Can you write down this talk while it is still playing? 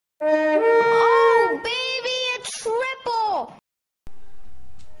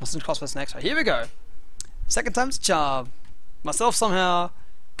monsters cross first next. Right, here we go. Second time's a charm. Myself somehow,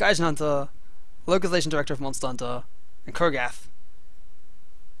 GaijinHunter, Localization Director of Monster Hunter, and Kogath.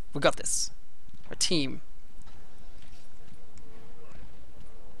 We got this. Our team.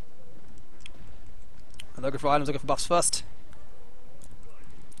 I'm looking for items, looking for buffs first.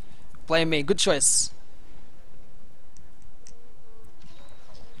 Blame me, good choice.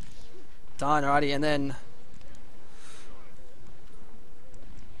 Done, alrighty, and then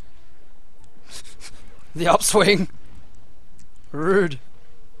the upswing. Rude.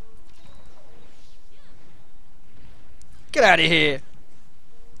 Get out of here.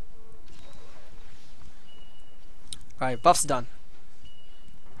 Alright, buff's done.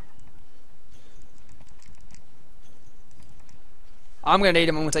 I'm gonna need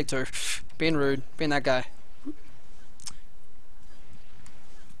him, I'm gonna take two. Being rude, being that guy.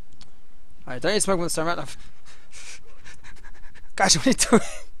 Alright, don't need to smoke with the stone right now. Guys, what are you doing?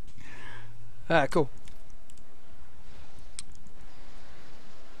 Alright, cool.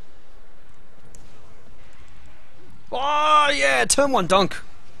 Oh yeah, turn one dunk.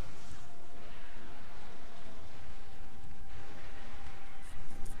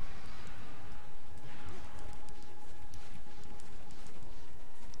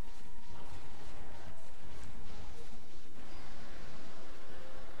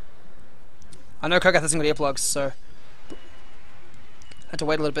 I know Kogath hasn't got earplugs, so I had to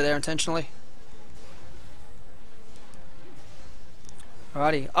wait a little bit there intentionally.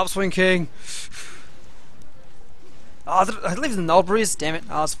 Alrighty, upswing king. Oh, I leave the null breeze. Damn it.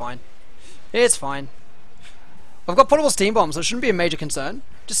 Oh, it's fine. It's fine. I've got portable steam bombs, so it shouldn't be a major concern.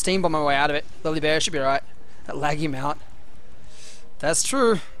 Just steam bomb my way out of it. Lovely bear should be alright. That laggy mount. That's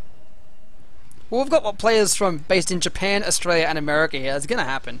true. Well, we've got players based in Japan, Australia, and America here. It's gonna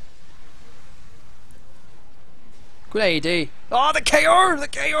happen. Good AED. Oh, the KO! The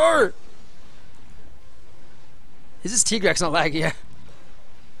KO! Is this Tigrex not laggy? Yeah.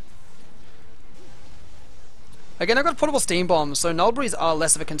 Again, I've got portable steam bombs, so null breeze are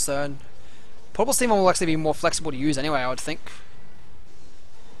less of a concern. Portable steam bomb will actually be more flexible to use anyway, I would think.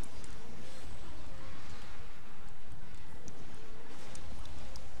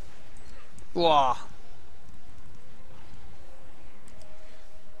 Whoa.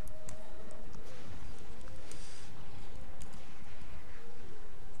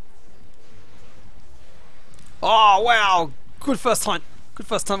 Oh, wow! Good first time. Good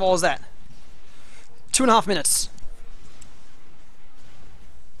first time. What was that? 2.5 minutes.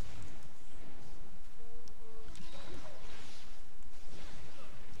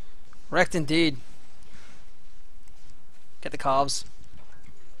 Wrecked indeed. Get the carbs.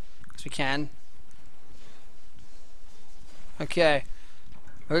 Because we can. Okay.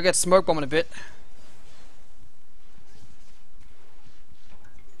 We're gonna get smoke bomb in a bit.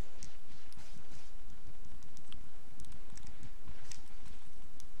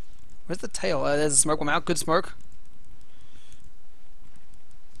 Where's the tail? There's a smoke bomb out. Good smoke.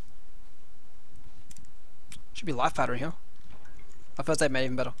 Should be life powder here. My first aid made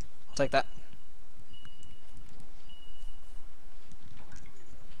even better. I'll take that.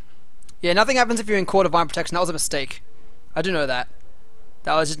 Yeah, nothing happens if you're in Core Divine Protection. That was a mistake. I do know that.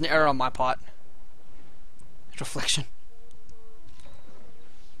 That was just an error on my part. Reflection.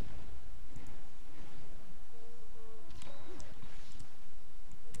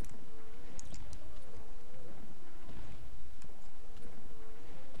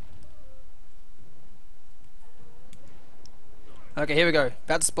 Okay, here we go.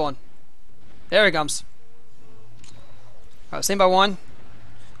 About to spawn. There he comes. Alright, seen by one.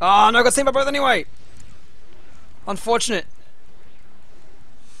 Oh no, got seen by both anyway! Unfortunate.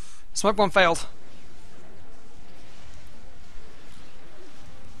 Smoke bomb failed.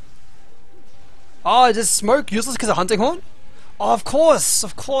 Oh, is smoke useless because of hunting horn? Oh, of course,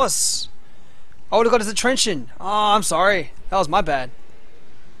 of course. I would have got his attention. Oh, I'm sorry. That was my bad.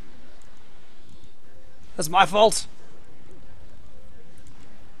 That's my fault.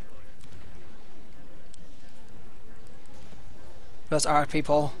 That's alright,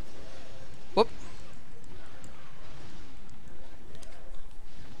 people. Whoop.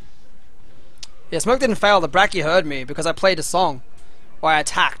 Yeah, smoke didn't fail. The Bracky heard me because I played a song while I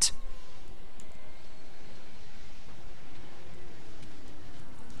attacked.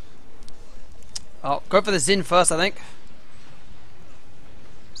 Oh, go for the Zin first, I think.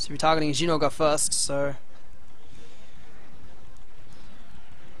 So we're targeting Xenoga first, so...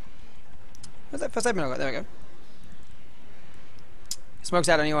 Where's that first aid got? There we go. Smoke's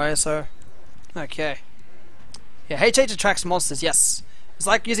out anyway, so... Okay. Yeah, HH attracts monsters, yes. It's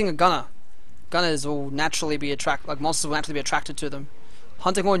like using a gunner. Gunners will naturally be monsters will naturally be attracted to them.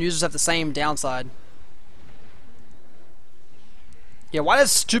 Hunting horn users have the same downside. Yeah, why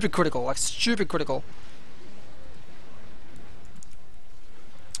is stupid critical? Like, stupid critical.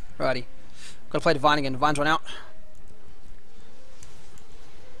 Righty. Gotta play Divine again. Divine's run out.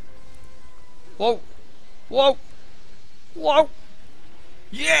 Whoa! Whoa! Whoa!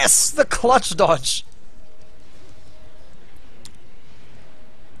 Yes! The clutch dodge!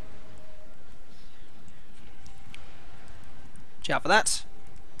 Watch out for that.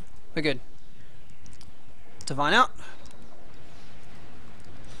 We're good. Divine out.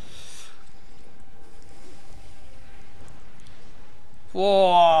 Whoa!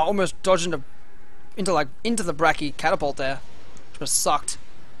 Almost dodged into the Bracky catapult there. Which would have sucked.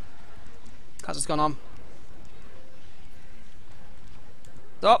 Cuts what's going on.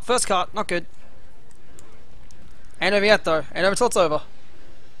 Oh, first cut, not good. Ain't over yet though. Ain't over till it's over.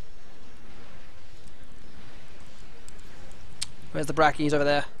 Where's the Bracky? He's over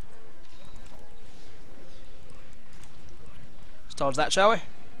there. Let's dodge that, shall we?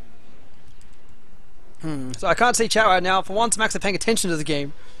 So I can't see chat right now. For once, I'm actually paying attention to the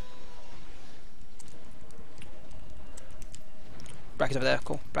game. Bracky's over there.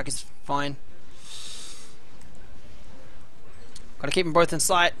 Cool. Bracky's fine. Gotta keep them both in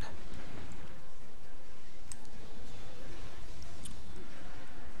sight.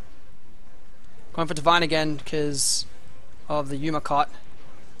 Going for Divine again because of the Yuma cot.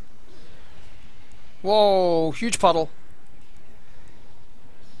 Whoa, huge puddle.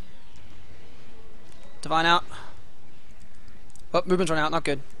 Divine out. Oh, movement's run out, not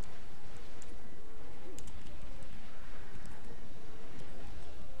good.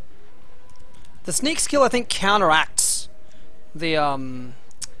 The sneak skill, I think, counteracts the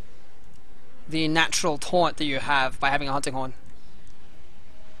natural taunt that you have by having a hunting horn.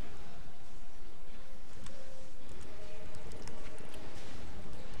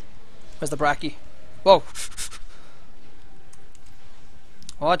 Where's the Bracky? Whoa!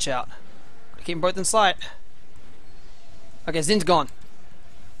 Watch out. Gotta keep them both in sight. Okay, Zin's gone.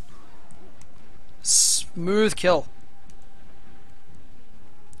 Smooth kill.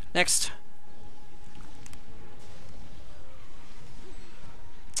 Next.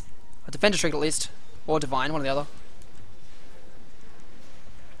 A defender trick at least. Or Divine, one or the other.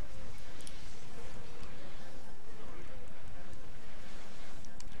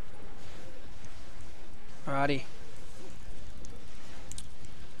 Alrighty.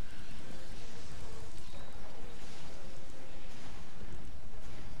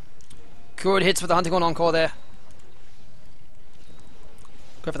 Good hits with the hunting horn encore there.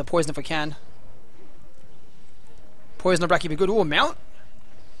 Go for the poison if we can. Poison or Bracky be good. Ooh, a mount?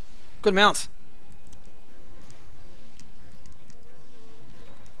 Good mount.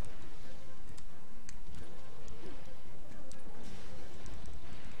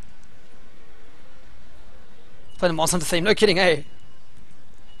 Playing a Monster Hunter theme, no kidding, eh?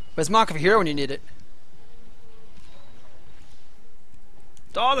 Where's Mark of a Hero when you need it?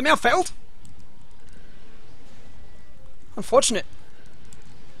 Oh, the mount failed? Unfortunate.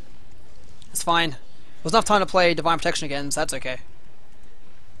 It's fine. There's enough time to play Divine Protection again, so that's okay.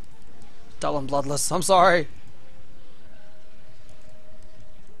 Dull and bloodless, I'm sorry.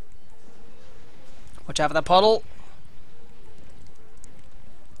 Watch out for that puddle.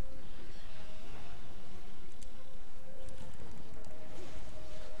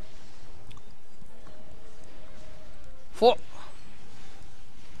 Four.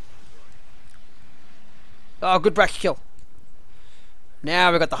 Oh, good Bracky kill.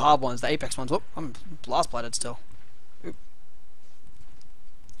 Now we've got the hard ones, the apex ones. Whoop, I'm blast bladed still. Oop.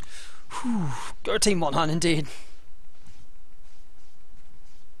 Whew. Go Team Mon Hunt, indeed.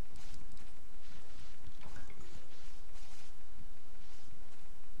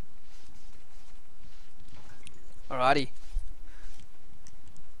 Alrighty.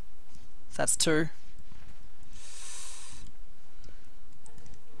 So that's 2.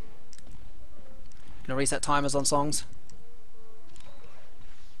 Gonna reset timers on songs.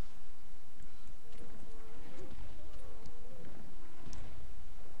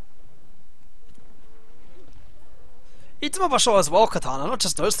 Itsumobasho as well, Katana, not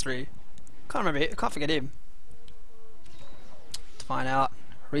just those 3. Can't remember, can't forget him. To find out.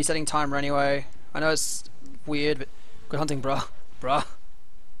 Resetting timer anyway. I know it's weird, but good hunting, bruh. Bruh.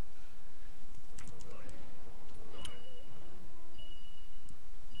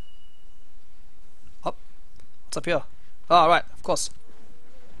 Up. What's up here? Oh, right, of course.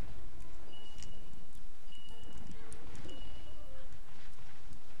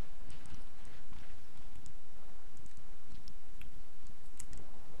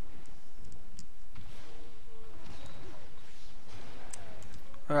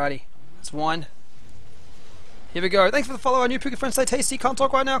 Alrighty. That's one. Here we go. Thanks for the follow. Our new Pookie friends stay tasty. Can't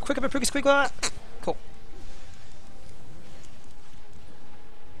talk right now. Quick up a Pookie squeak. Cool.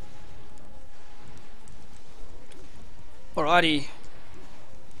 Alrighty.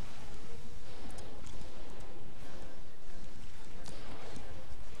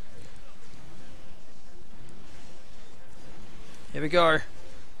 Here we go.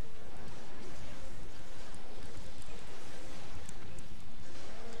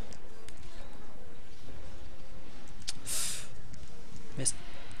 Missed.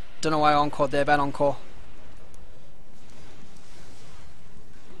 Don't know why I encore there, bad encore.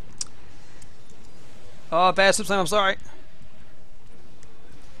 Oh, bad slip slam, I'm sorry.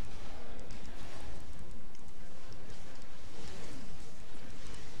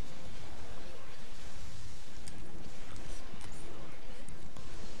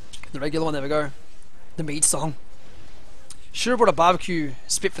 The regular one, there we go. The meat song. Should have brought a barbecue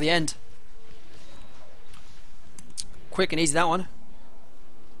spit for the end. Quick and easy, that one.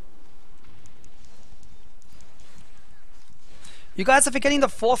 You guys are forgetting the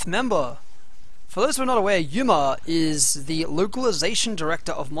fourth member. For those who are not aware, Yuma is the Localization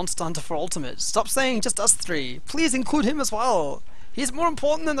Director of Monster Hunter for Ultimate. Stop saying just us three. Please include him as well. He's more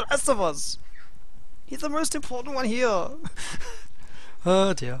important than the rest of us. He's the most important one here.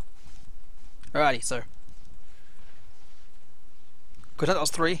 Oh dear. Alrighty, so. Good, that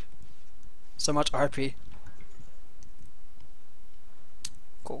was 3. So much RP.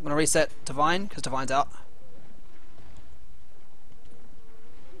 Cool, I'm gonna reset Divine, because Divine's out.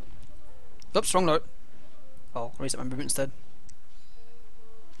 Oops, wrong note. Oh, I'll reset my movement instead.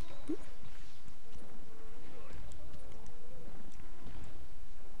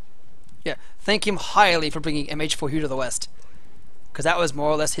 Yeah, thank him highly for bringing MH4U to the West. Because that was more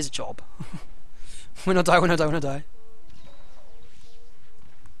or less his job. Win or die, win or die, win or die.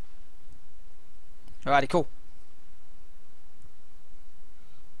 Alrighty, cool.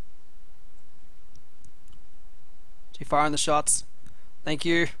 Firing the shots. Thank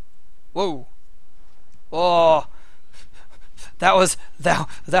you. Whoa. Oh. That was that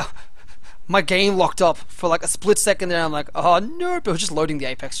my game locked up for like a split second there. I'm like, oh no, but it was just loading the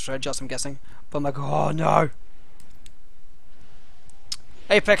Apex Strategios, I'm guessing. But I'm like, oh no.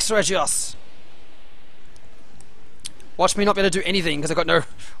 Apex Strategios. Watch me not be able to do anything because I got no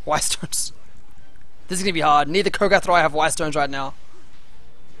Y stones. This is gonna be hard. Neither Kogath or I have Y stones right now.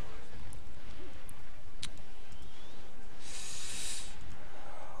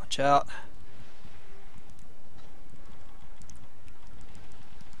 Watch out.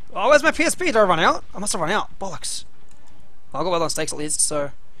 Oh, where's my PSP? Did I run out? I must have run out. Bollocks. Well, I'll go well on stakes at least,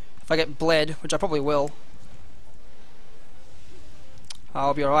 so if I get bled, which I probably will,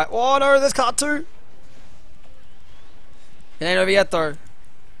 I'll be alright. Oh no, there's card 2! It ain't over yet though.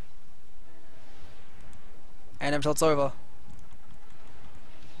 And until it's over.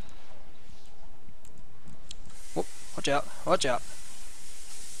 Whoop, watch out, watch out.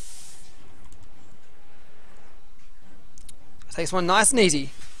 Takes one nice and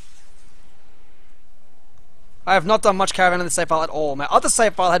easy. I have not done much caravan in the save file at all. My other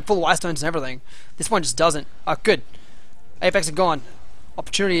save file had full Y stones and everything. This one just doesn't. Oh, good. Apex are gone.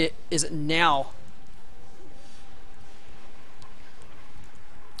 Opportunity is now.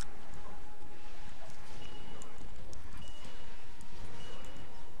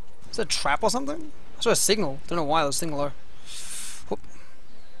 Is it a trap or something? I saw a signal. Don't know why there's a signal though. Whoop.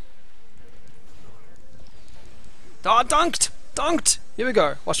 Oh, dunked! Dunked! Here we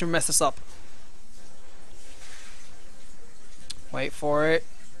go. Watch me mess this up. Wait for it.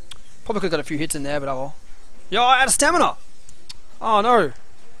 Probably could have got a few hits in there, but I will. Yo, I had a stamina! Oh no.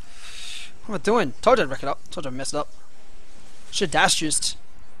 What am I doing? Told you I'd wreck it up. Told you I'd mess it up. Should have dash juiced.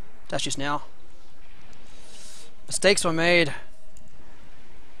 Dash juice now. Mistakes were made.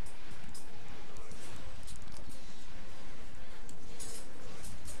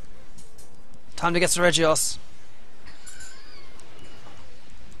 Time to get to Regios.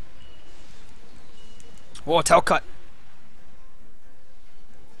 Whoa, tail cut.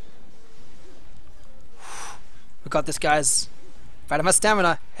 We got this, guys. Right, I have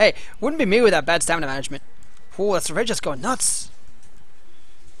stamina. Hey, wouldn't be me without bad stamina management. Whoa, that's Regios going nuts.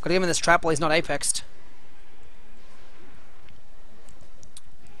 Gotta give him this trap while he's not apexed.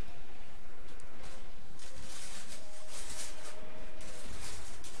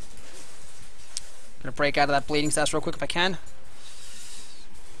 Gonna break out of that bleeding stash real quick if I can.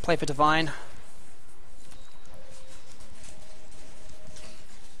 Play for Divine.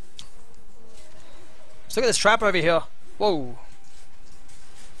 Let's look at this trap over here. Whoa.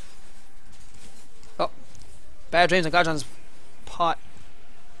 Oh. Bad dreams on Gaijin's part.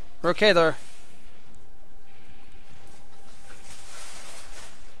 We're okay though.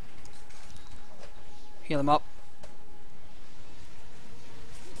 Heal him up.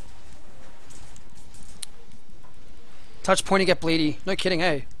 Touch point and get bleedy. No kidding,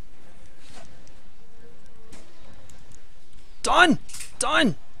 eh? Done!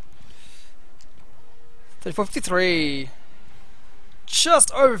 Done! 34:53.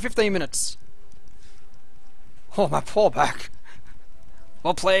 Just over 15 minutes. Oh, my poor back.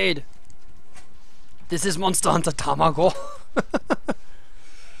 Well played. This is Monster Hunter Tamago.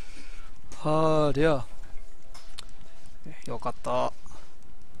 Oh dear. Yokatta.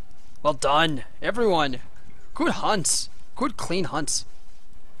 Well done, everyone. Good hunts. Good clean hunts.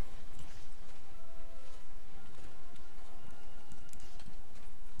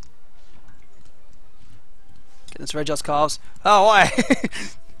 Getting this red just calves. Oh, why?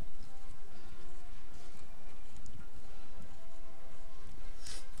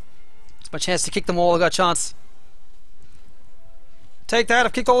 It's my chance to kick them all. I got a chance. Take that.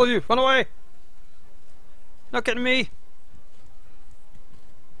 I've kicked all of you. Run away. Not getting me.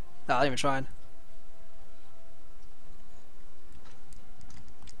 No, I didn't even trying.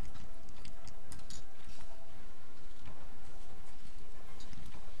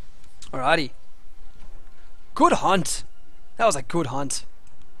 Alrighty. Good hunt. That was a good hunt.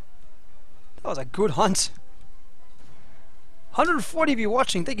 That was a good hunt. 140 of you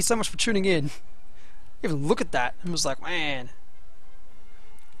watching. Thank you so much for tuning in. Even look at that. I was like, man.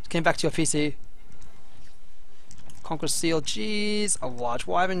 Came back to your PC. Conquer CLGs. A large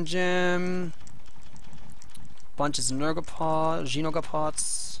wyvern gem. Bunches of Xenoga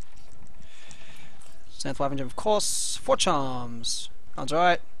pots. Xanth wyvern gem, of course. 4 charms. Sounds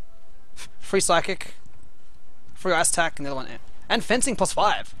right. Free psychic. Free ice attack, and the other one. And fencing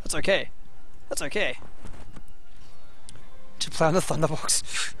 +5. That's okay. That's okay. To play on the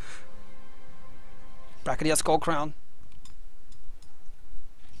Thunderbox. Brachydius Gold Crown.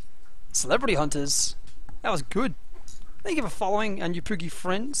 Celebrity Hunters. That was good. Thank you for following, and you poogie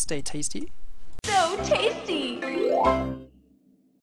friends. Stay tasty. So tasty!